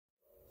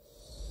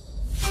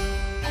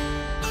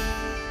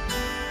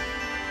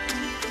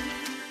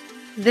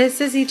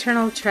This is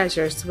Eternal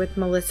Treasures with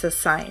Melissa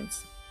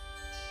Sines.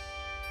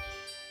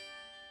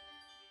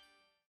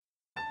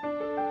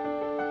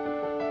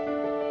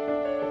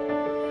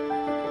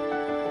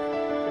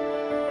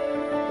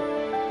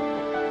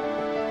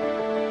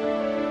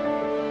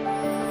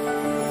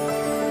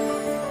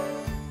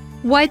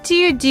 What do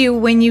you do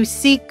when you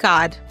seek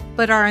God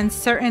but are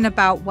uncertain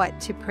about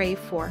what to pray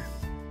for?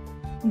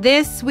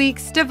 This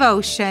week's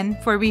devotion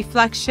for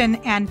reflection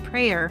and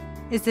prayer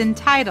is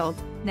entitled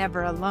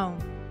Never Alone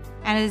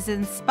and is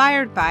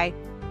inspired by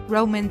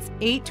Romans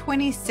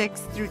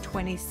 8:26 through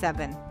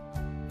 27.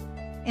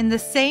 In the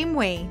same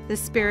way, the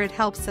Spirit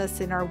helps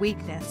us in our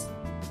weakness.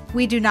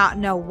 We do not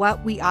know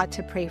what we ought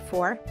to pray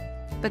for,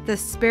 but the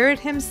Spirit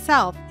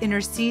Himself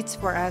intercedes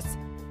for us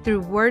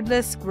through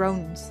wordless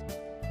groans.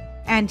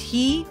 And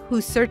He who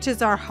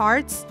searches our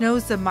hearts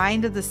knows the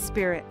mind of the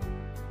Spirit,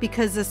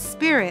 because the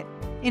Spirit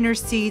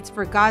intercedes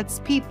for God's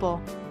people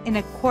in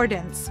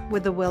accordance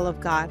with the will of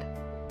God.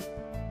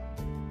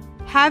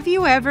 Have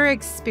you ever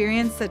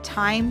experienced a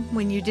time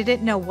when you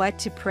didn't know what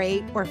to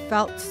pray or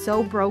felt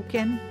so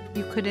broken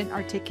you couldn't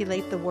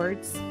articulate the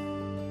words?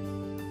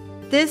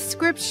 This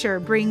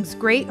scripture brings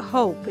great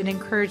hope and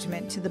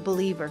encouragement to the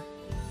believer.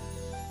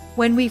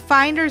 When we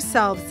find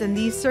ourselves in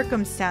these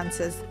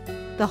circumstances,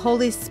 the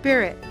Holy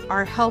Spirit,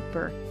 our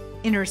helper,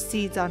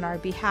 intercedes on our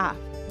behalf.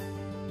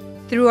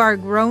 Through our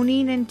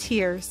groaning and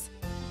tears,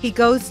 He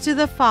goes to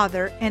the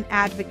Father and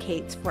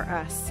advocates for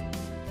us.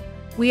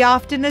 We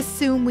often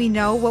assume we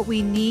know what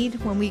we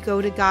need when we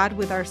go to God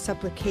with our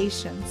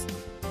supplications.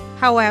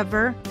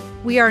 However,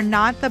 we are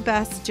not the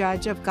best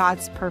judge of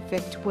God's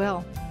perfect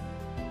will.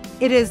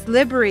 It is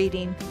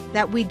liberating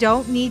that we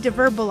don't need to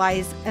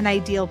verbalize an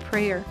ideal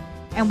prayer,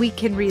 and we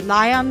can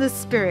rely on the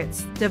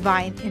Spirit's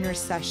divine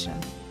intercession.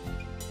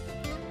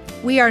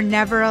 We are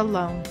never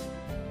alone.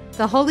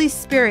 The Holy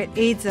Spirit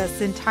aids us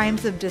in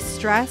times of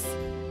distress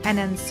and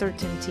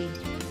uncertainty.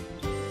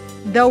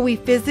 Though we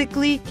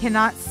physically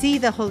cannot see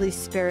the Holy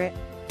Spirit,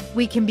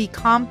 we can be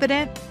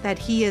confident that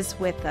He is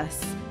with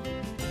us.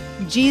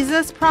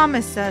 Jesus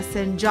promised us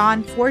in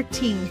John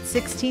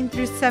 14:16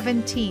 through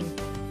 17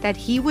 that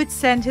He would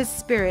send His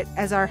Spirit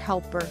as our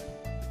helper.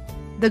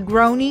 The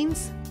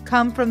groanings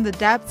come from the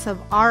depths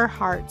of our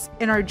hearts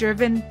and are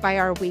driven by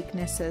our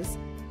weaknesses,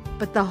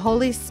 but the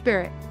Holy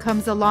Spirit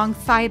comes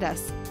alongside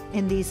us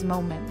in these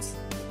moments.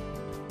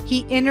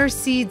 He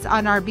intercedes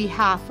on our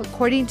behalf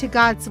according to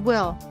God's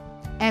will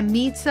and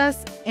meets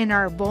us in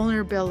our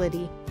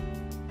vulnerability.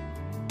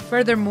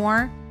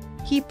 Furthermore,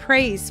 He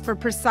prays for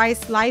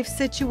precise life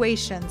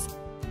situations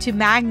to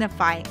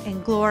magnify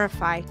and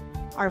glorify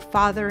our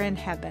Father in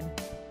heaven.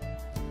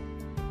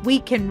 We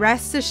can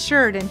rest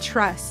assured and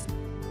trust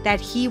that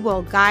He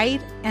will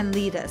guide and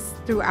lead us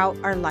throughout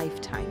our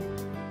lifetime.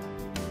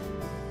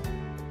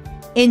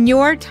 In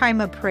your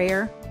time of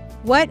prayer,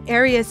 what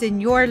areas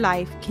in your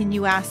life can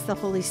you ask the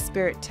Holy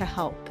Spirit to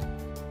help?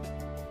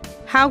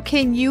 How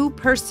can you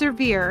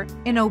persevere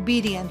in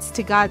obedience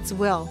to God's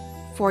will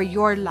for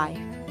your life?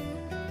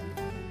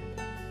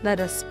 Let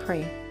us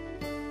pray.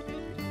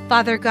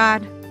 Father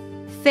God,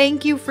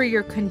 thank You for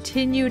Your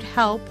continued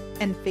help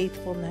and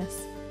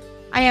faithfulness.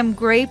 I am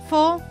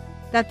grateful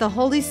that the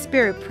Holy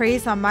Spirit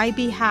prays on my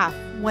behalf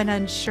when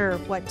unsure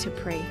what to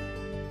pray.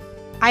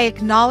 I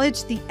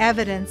acknowledge the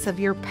evidence of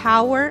Your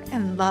power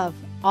and love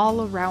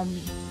all around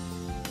me.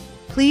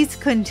 Please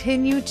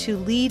continue to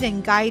lead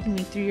and guide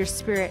me through Your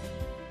Spirit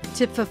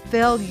to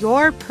fulfill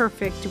Your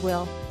perfect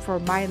will for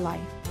my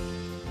life.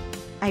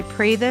 I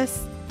pray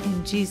this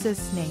in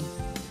Jesus' name.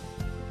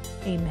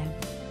 Amen.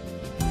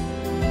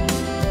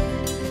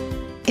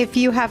 If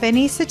you have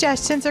any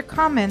suggestions or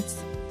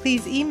comments,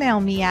 please email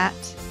me at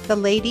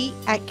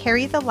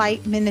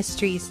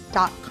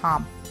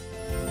thelady@carrythelightministries.com.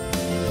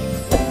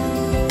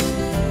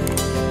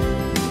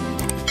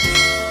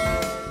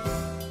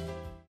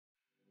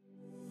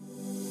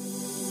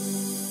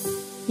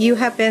 You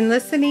have been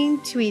listening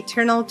to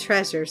Eternal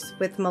Treasures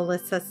with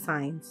Melissa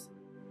Sines.